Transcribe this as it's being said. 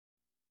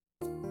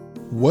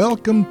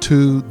Welcome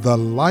to The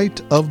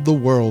Light of the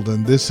World,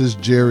 and this is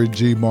Jerry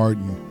G.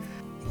 Martin.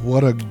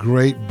 What a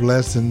great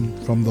blessing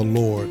from the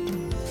Lord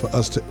for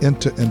us to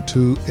enter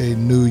into a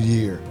new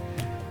year.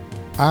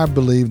 I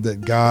believe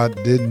that God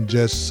didn't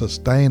just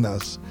sustain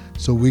us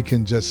so we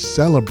can just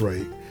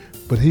celebrate,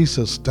 but He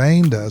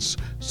sustained us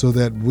so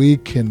that we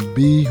can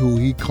be who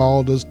He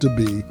called us to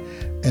be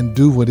and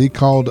do what He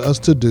called us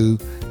to do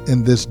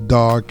in this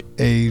dark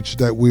age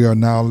that we are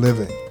now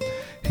living.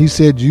 He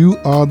said, "You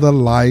are the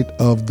light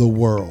of the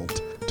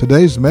world."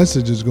 Today's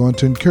message is going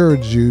to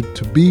encourage you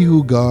to be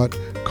who God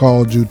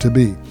called you to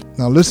be.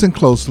 Now listen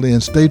closely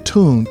and stay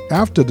tuned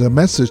after the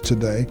message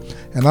today,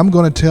 and I'm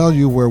going to tell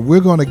you where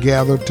we're going to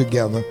gather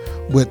together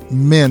with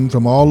men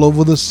from all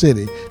over the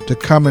city to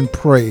come and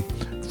pray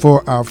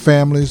for our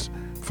families,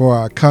 for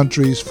our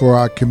countries, for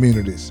our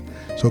communities.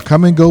 So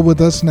come and go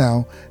with us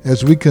now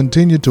as we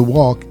continue to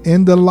walk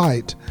in the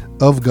light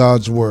of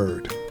God's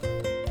Word.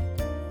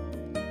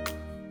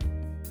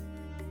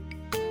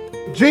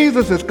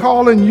 Jesus is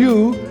calling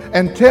you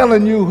and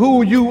telling you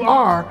who you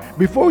are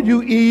before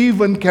you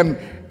even can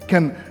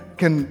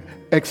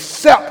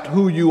accept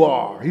who you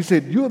are. He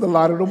said, "You're the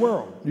light of the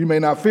world." You may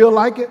not feel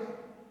like it.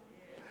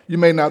 You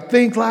may not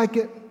think like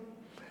it.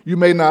 You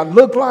may not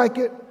look like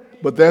it,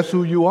 but that's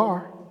who you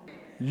are.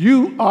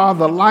 You are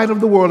the light of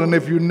the world, and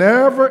if you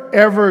never,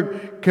 ever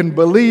can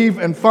believe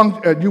and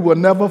function, you will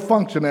never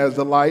function as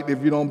the light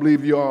if you don't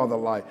believe you are the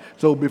light.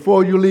 So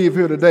before you leave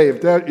here today,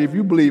 if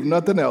you believe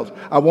nothing else,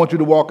 I want you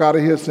to walk out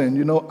of here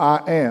saying, I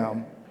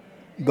am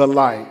the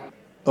light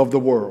of the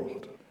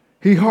world.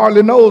 He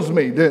hardly knows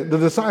me. The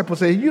disciples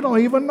say, "You don't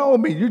even know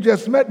me. You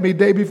just met me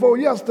day before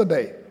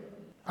yesterday.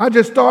 I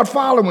just started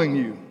following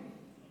you.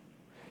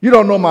 You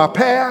don't know my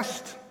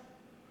past.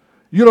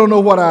 You don't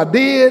know what I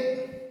did.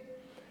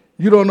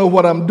 You don't know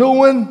what I'm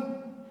doing.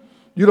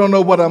 You don't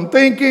know what I'm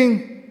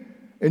thinking.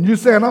 And you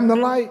saying I'm the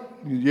light?"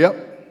 Yep,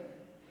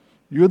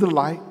 you're the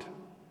light.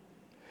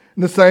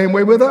 In the same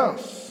way with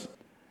us.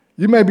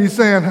 You may be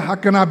saying, "How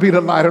can I be the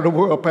light of the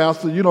world,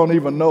 Pastor? You don't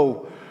even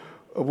know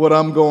what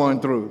I'm going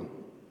through."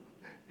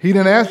 He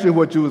didn't ask you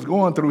what you was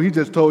going through. He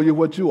just told you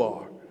what you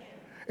are.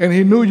 And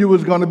He knew you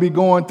was going to be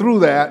going through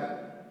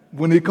that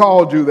when He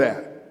called you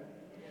that.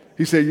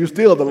 He said, "You're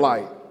still the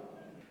light."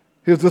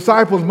 His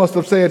disciples must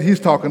have said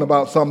He's talking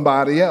about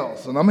somebody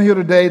else. And I'm here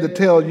today to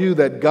tell you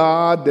that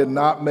God did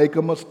not make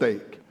a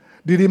mistake.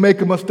 Did He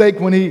make a mistake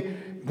when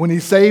He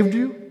saved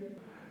you?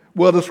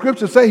 Well, the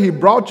scriptures say He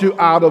brought you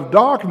out of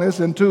darkness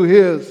into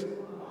His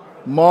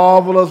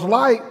marvelous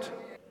light.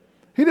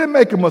 He didn't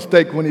make a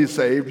mistake when He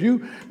saved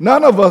you.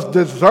 None of us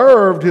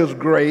deserved His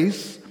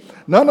grace.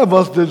 None of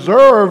us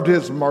deserved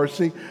His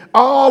mercy.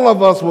 All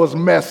of us was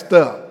messed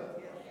up.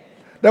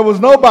 There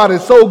was nobody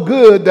so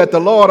good that the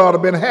Lord ought to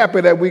have been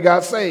happy that we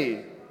got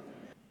saved.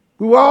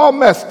 We were all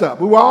messed up.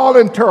 We were all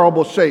in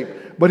terrible shape.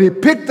 But He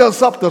picked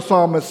us up, the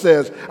psalmist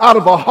says, out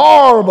of a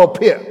horrible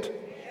pit.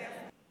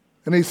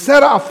 And He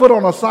set our foot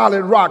on a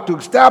solid rock to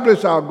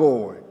establish our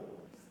going.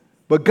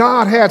 But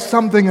God had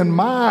something in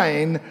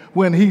mind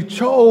when He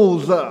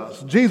chose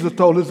us. Jesus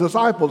told His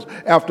disciples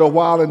after a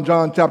while in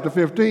John chapter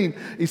 15,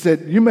 He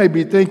said, "You may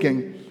be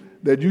thinking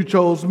that you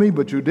chose me,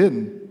 but you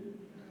didn't.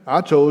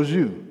 I chose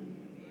you.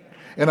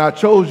 And I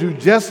chose you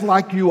just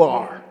like you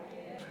are.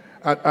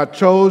 I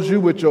chose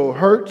you with your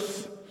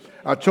hurts.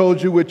 I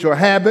chose you with your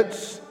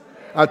habits.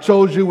 I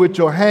chose you with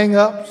your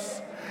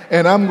hang-ups.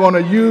 And I'm going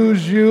to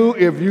use you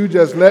if you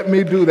just let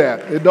me do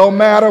that. It don't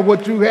matter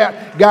what you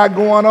got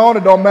going on.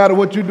 It don't matter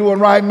what you're doing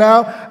right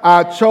now.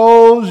 I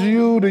chose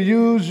you to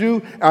use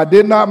you. I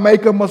did not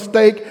make a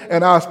mistake,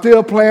 and I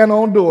still plan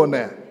on doing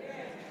that.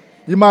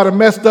 You might have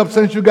messed up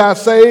since you got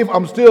saved.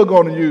 I'm still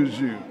going to use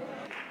you.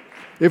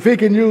 If He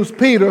can use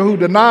Peter, who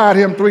denied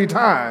Him 3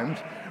 times,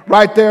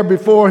 right there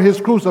before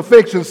His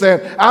crucifixion, saying,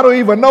 "I don't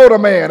even know the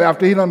man,"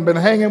 after he done been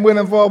hanging with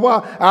Him for a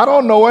while. "I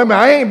don't know him.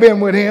 I ain't been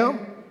with him."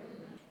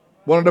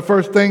 One of the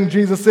first things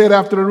Jesus said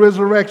after the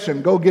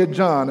resurrection, "Go get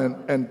John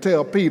and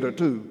tell Peter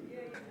too.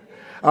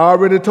 I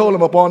already told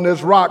him, upon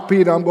this rock,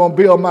 Peter, I'm going to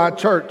build my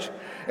church.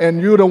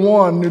 And you're the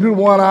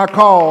one I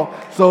call.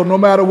 So no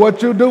matter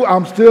what you do,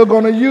 I'm still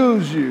going to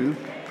use you.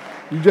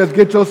 You just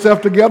get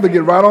yourself together,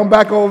 get right on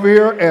back over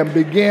here, and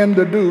begin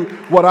to do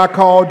what I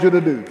called you to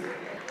do."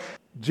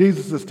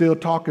 Jesus is still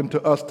talking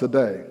to us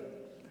today.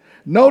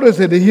 Notice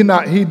that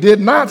He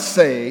did not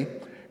say,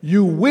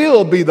 "You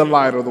will be the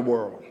light of the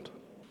world."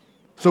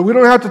 So we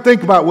don't have to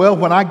think about, well,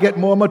 when I get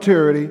more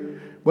maturity,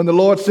 when the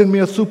Lord send me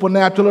a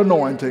supernatural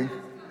anointing,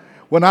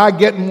 when I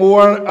get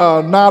more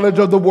knowledge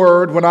of the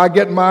Word, when I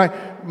get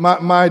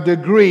my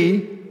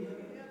degree,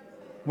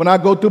 when I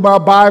go through my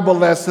Bible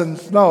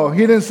lessons. No,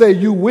 He didn't say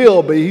you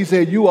will be. He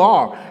said you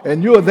are.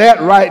 And you're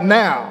that right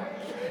now.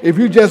 If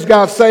you just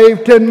got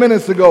saved 10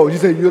 minutes ago, He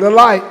said you're the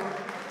light.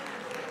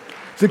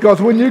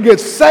 Because when you get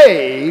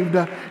saved,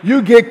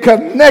 you get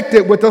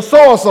connected with the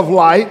source of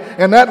light,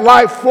 and that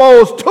light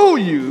flows to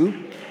you,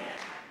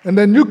 and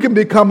then you can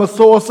become a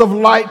source of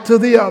light to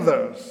the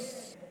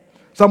others.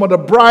 Some of the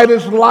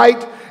brightest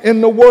light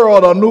in the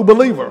world are new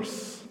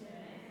believers.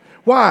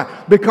 Why?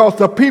 Because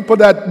the people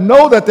that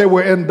know that they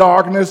were in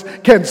darkness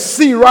can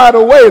see right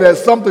away that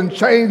something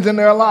changed in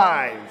their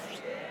lives.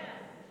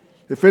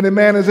 If any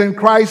man is in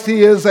Christ,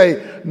 he is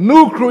a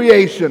new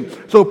creation.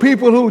 So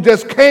people who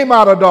just came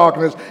out of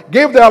darkness,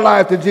 give their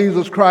life to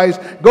Jesus Christ,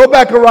 go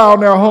back around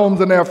their homes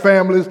and their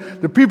families,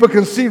 the people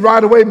can see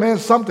right away, man,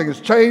 something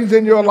has changed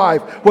in your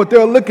life. What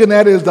they're looking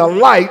at is the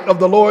light of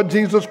the Lord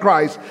Jesus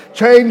Christ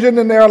changing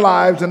in their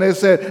lives, and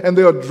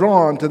they're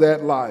drawn to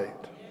that light.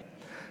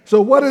 So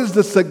what is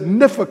the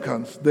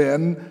significance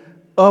then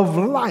of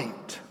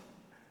light?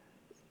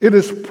 It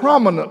is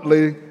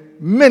prominently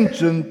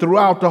mentioned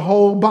throughout the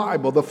whole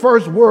Bible. The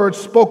first word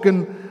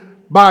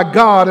spoken by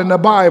God in the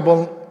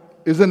Bible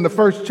is in the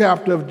first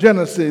chapter of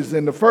Genesis.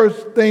 And the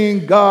first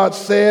thing God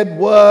said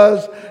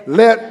was,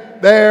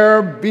 "Let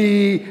there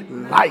be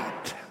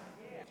light."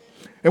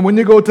 And when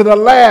you go to the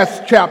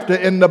last chapter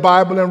in the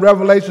Bible, in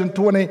Revelation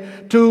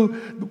 22,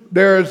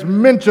 there's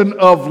mention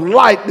of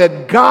light,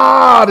 that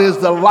God is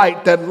the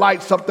light that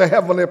lights up the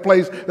heavenly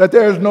place, that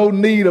there is no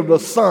need of the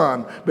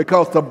sun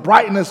because the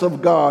brightness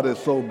of God is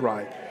so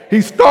bright. He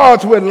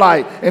starts with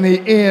light and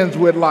he ends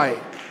with light.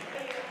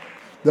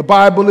 The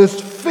Bible is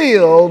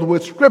filled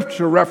with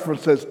scripture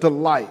references to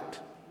light.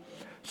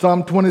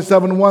 Psalm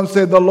 27:1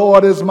 said, "The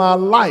Lord is my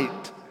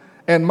light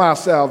and my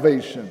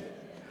salvation."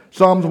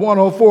 Psalms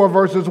 104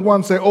 verses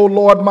 1 say, "O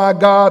Lord my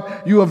God,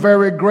 you are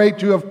very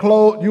great. You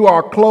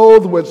are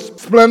clothed with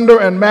splendor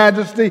and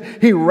majesty.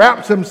 He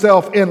wraps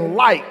himself in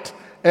light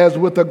as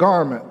with a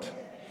garment."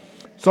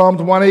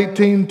 Psalms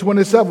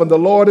 118:27, "The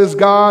Lord is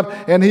God,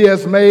 and he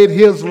has made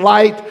his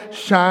light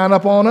shine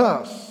upon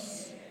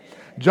us."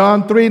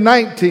 John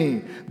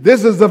 3:19,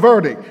 this is the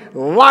verdict.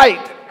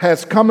 Light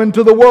has come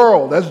into the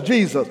world, that's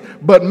Jesus,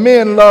 but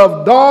men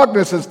love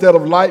darkness instead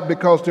of light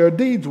because their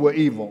deeds were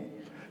evil.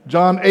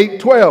 John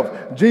 8:12,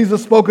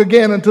 Jesus spoke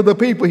again unto the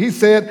people. He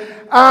said,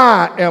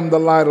 "I am the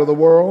light of the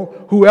world.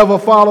 Whoever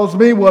follows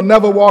me will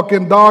never walk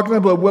in darkness,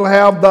 but will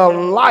have the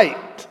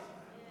light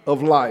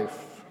of life."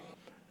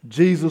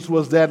 Jesus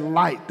was that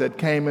light that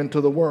came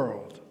into the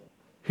world.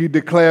 He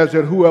declares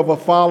that whoever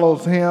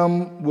follows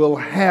him will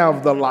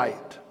have the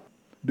light.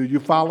 Do you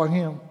follow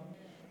him?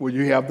 Will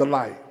you have the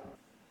light?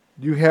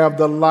 You have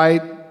the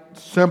light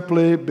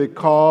simply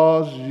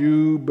because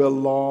you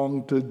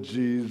belong to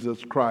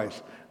Jesus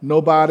Christ.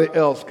 Nobody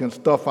else can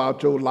stuff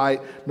out your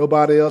light.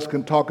 Nobody else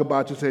can talk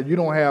about you, say, "You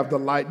don't have the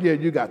light." Yeah,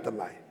 you got the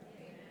light.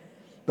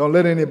 Don't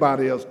let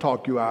anybody else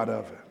talk you out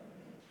of it.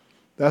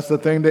 That's the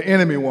thing the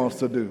enemy wants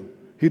to do.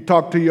 He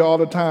talk to you all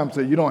the time,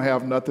 say, "You don't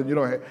have nothing. You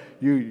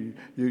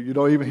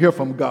don't even hear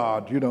from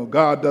God. You know,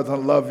 God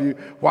doesn't love you.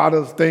 Why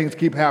does things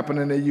keep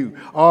happening to you?"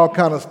 All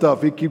kind of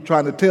stuff he keep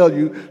trying to tell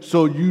you,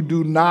 so you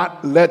do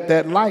not let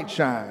that light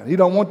shine. He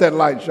don't want that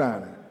light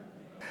shining.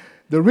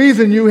 The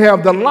reason you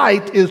have the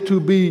light is to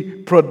be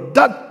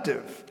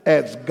productive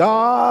as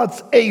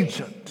God's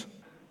agent,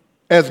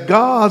 as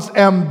God's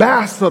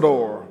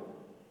ambassador.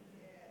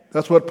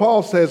 That's what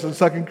Paul says in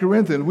 2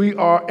 Corinthians. We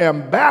are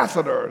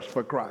ambassadors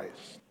for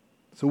Christ.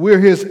 So we're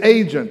his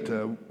agent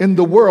in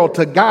the world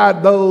to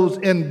guide those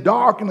in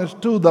darkness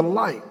to the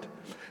light.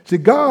 See,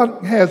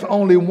 God has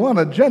only one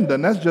agenda,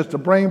 and that's just to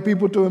bring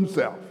people to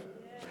himself.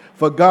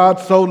 For God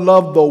so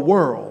loved the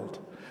world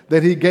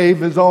that he gave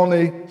his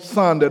only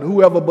son, that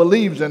whoever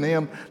believes in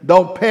him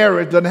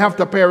doesn't have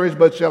to perish,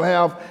 but shall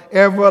have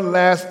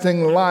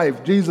everlasting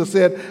life. Jesus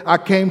said, "I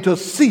came to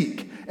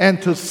seek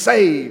and to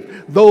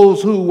save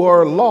those who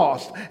were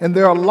lost." And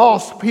there are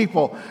lost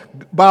people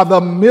by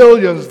the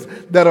millions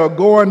that are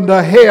going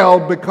to hell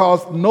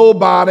because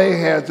nobody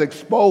has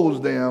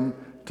exposed them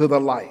to the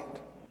light.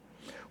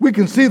 We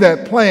can see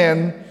that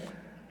plan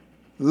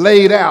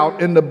laid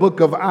out in the book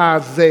of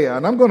Isaiah.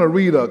 And I'm going to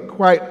read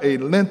quite a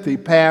lengthy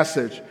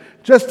passage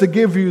just to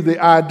give you the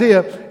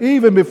idea.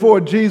 Even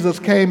before Jesus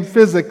came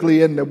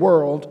physically in the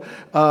world,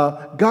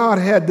 God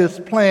had this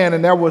plan,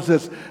 and there was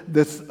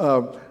this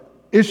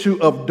issue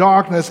of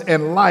darkness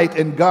and light,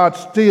 and God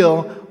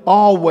still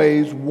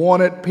always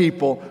wanted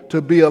people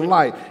to be a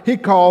light. He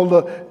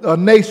called a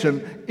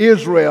nation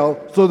Israel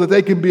so that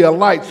they can be a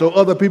light, so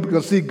other people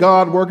can see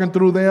God working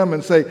through them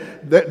and say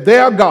that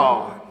their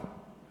God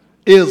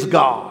is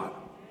God.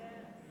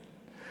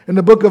 In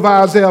the book of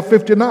Isaiah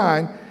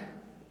 59,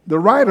 the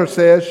writer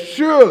says,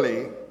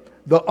 "Surely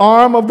the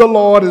arm of the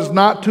Lord is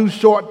not too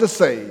short to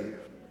save,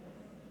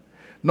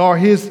 nor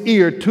his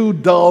ear too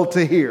dull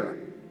to hear."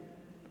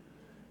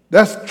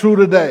 That's true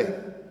today.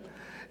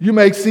 You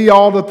may see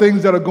all the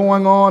things that are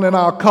going on in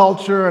our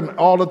culture and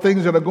all the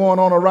things that are going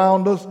on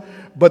around us,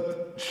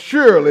 but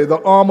surely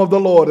the arm of the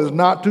Lord is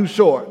not too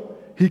short.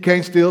 He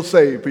can't still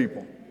save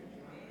people.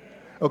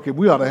 Okay,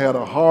 we ought to have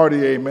a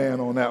hearty amen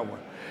on that one.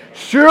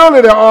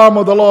 Surely the arm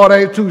of the Lord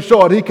ain't too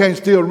short. He can't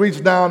still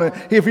reach down. And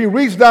if he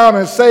reached down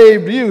and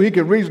saved you, he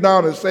can reach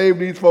down and save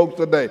these folks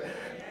today.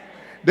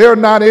 They're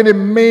not any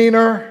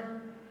meaner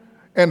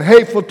and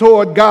hateful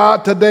toward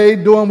God today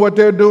doing what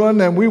they're doing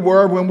than we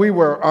were when we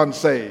were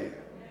unsaved.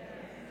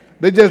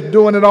 They're just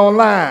doing it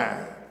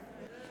online.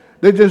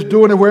 They're just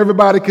doing it where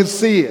everybody can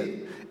see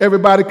it.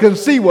 Everybody can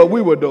see what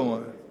we were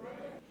doing.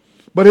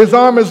 But his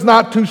arm is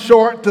not too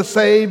short to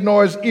save,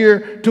 nor his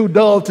ear too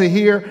dull to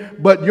hear.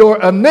 But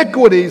your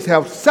iniquities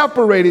have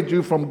separated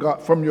you from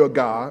God, from your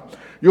God.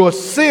 Your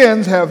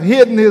sins have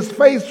hidden his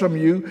face from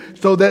you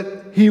so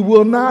that he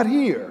will not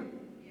hear.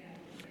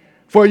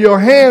 For your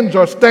hands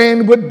are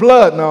stained with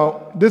blood.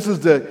 Now, this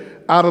is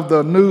out of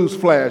the news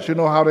flash. You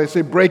know how they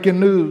say breaking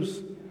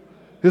news?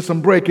 Here's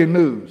some breaking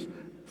news.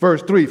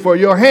 Verse 3, for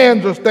your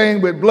hands are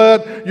stained with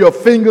blood, your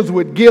fingers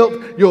with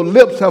guilt, your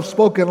lips have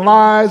spoken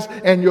lies,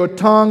 and your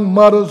tongue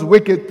mutters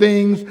wicked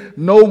things.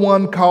 No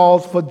one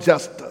calls for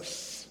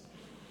justice.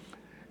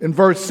 In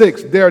verse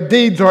 6, their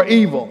deeds are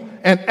evil,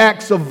 and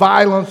acts of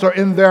violence are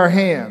in their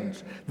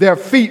hands. Their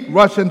feet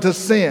rush into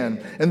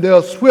sin, and they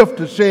are swift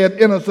to shed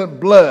innocent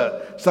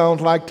blood.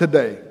 Sounds like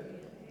today.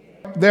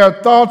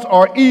 Their thoughts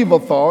are evil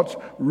thoughts.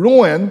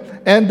 Ruin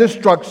and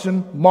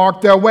destruction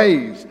mark their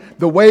ways.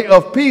 The way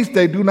of peace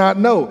they do not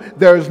know.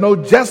 There is no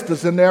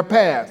justice in their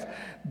path.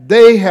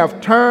 They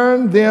have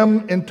turned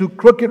them into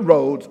crooked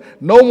roads.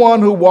 No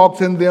one who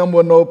walks in them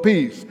will know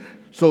peace.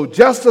 So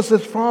justice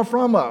is far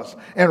from us,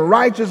 and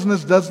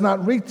righteousness does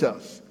not reach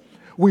us.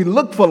 We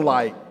look for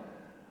light,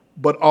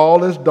 but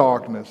all is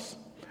darkness.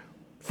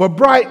 For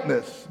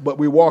brightness, but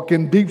we walk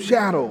in deep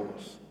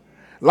shadows.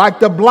 Like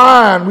the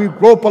blind, we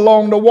grope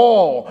along the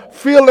wall,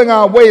 feeling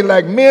our way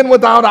like men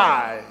without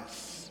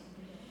eyes.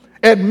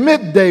 At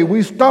midday,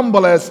 we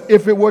stumble as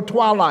if it were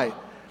twilight.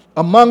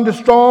 Among the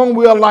strong,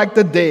 we are like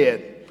the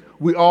dead.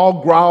 We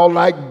all growl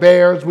like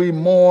bears. We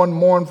mourn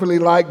mournfully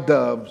like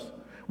doves.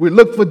 We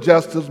look for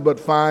justice, but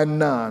find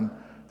none.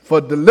 For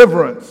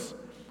deliverance,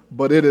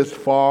 but it is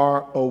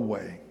far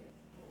away.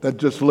 That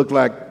just looked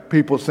like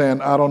people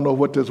saying, I don't know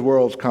what this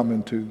world's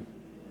coming to.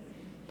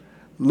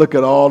 Look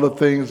at all the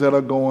things that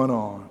are going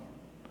on.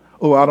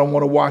 Oh, I don't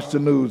want to watch the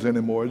news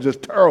anymore. It's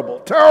just terrible,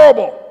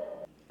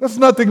 terrible. That's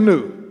nothing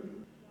new.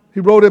 He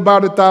wrote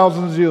about it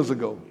thousands of years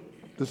ago.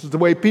 This is the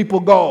way people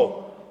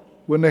go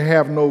when they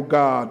have no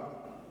God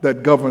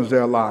that governs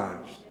their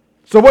lives.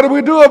 So what do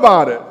we do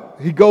about it?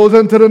 He goes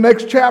into the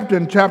next chapter,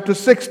 in chapter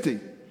 60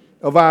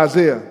 of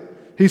Isaiah.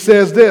 He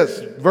says this,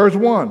 verse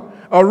 1,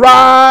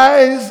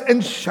 arise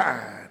and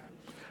shine,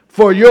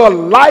 for your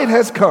light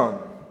has come,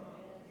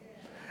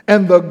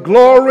 and the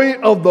glory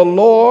of the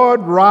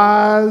Lord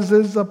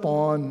rises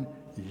upon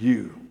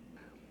you.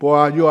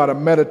 Boy, you ought to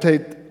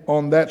meditate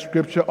on that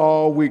scripture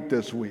all week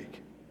this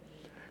week.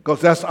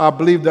 Because I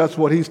believe that's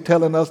what he's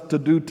telling us to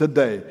do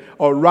today.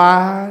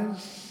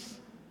 Arise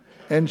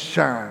and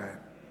shine,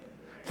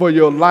 for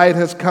your light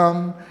has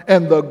come,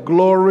 and the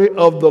glory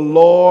of the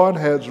Lord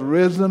has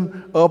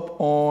risen up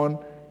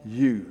on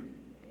you.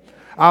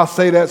 I'll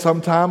say that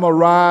sometime.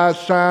 Arise,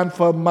 shine,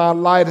 for my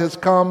light has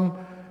come,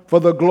 for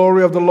the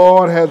glory of the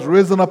Lord has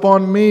risen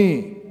upon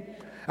me.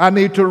 I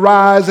need to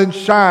rise and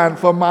shine,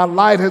 for my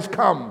light has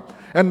come,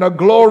 and the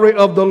glory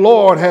of the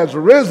Lord has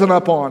risen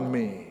upon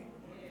me.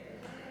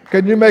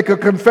 Can you make a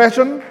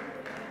confession?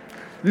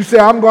 You say,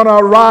 I'm going to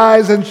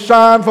arise and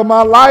shine, for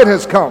my light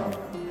has come,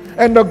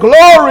 and the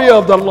glory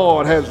of the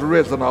Lord has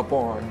risen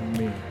upon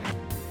me.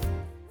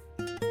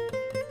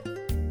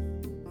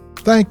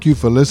 Thank you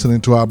for listening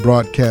to our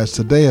broadcast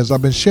today, as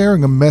I've been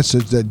sharing a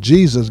message that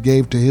Jesus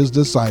gave to his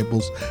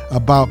disciples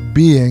about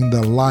being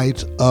the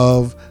light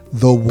of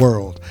the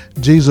world.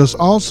 Jesus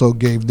also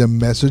gave them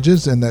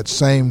messages in that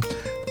same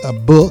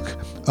book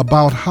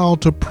about how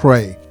to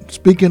pray.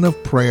 Speaking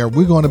of prayer,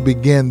 we're going to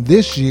begin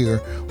this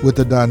year with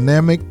a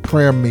dynamic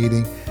prayer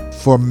meeting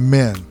for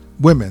men.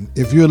 Women,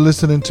 if you're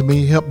listening to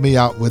me, help me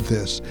out with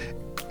this.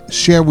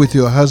 Share with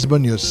your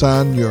husband, your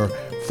son, your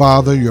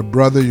father, your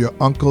brother, your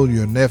uncle,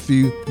 your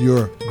nephew,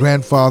 your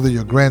grandfather,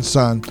 your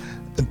grandson,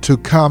 to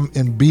come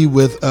and be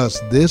with us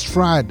this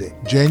Friday,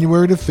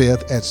 January the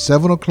 5th at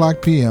 7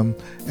 o'clock p.m.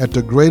 at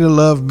the Greater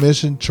Love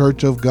Mission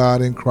Church of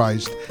God in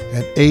Christ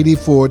at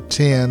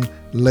 8410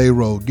 Lay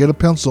Road. Get a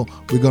pencil.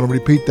 We're going to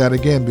repeat that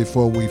again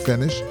before we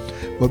finish.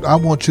 But I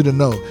want you to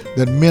know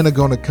that men are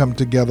going to come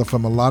together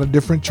from a lot of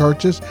different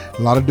churches.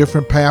 A lot of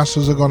different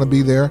pastors are going to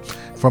be there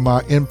from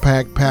our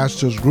Impact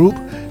Pastors group.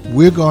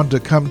 We're going to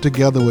come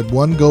together with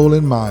one goal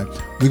in mind.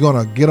 We're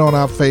going to get on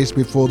our face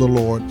before the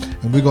Lord,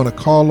 and we're going to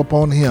call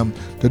upon him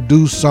to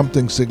do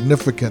something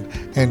significant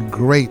and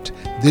great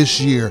this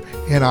year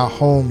in our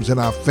homes, in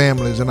our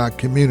families, in our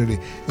community,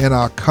 in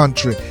our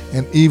country,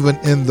 and even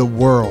in the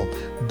world.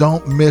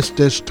 Don't miss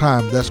this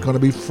time. That's going to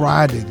be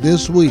Friday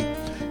this week,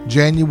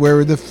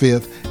 January the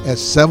 5th at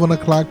 7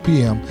 o'clock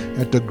p.m.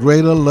 at the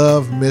Greater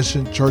Love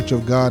Mission Church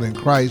of God in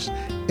Christ,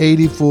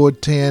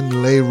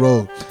 8410 Lay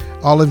Road.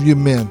 All of you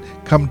men,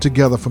 come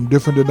together from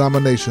different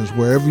denominations,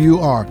 wherever you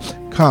are,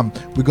 come.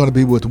 We're going to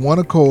be with one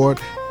accord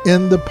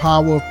in the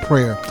power of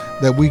prayer,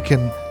 that we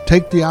can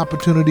take the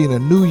opportunity in a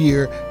new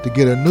year to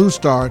get a new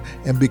start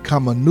and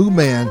become a new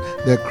man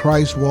that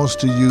Christ wants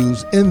to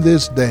use in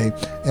this day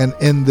and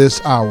in this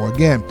hour.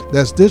 Again,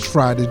 that's this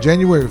Friday,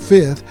 January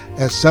 5th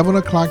at 7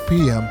 o'clock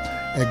p.m.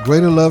 at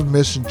Greater Love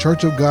Mission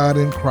Church of God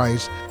in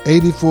Christ,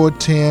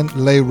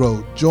 8410 Lay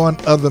Road. Join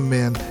other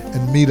men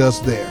and meet us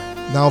there.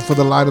 Now for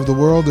the Light of the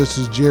World, this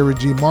is Jerry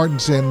G. Martin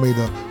saying, may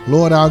the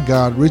Lord our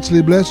God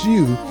richly bless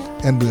you,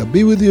 and we'll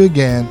be with you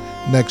again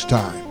next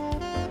time.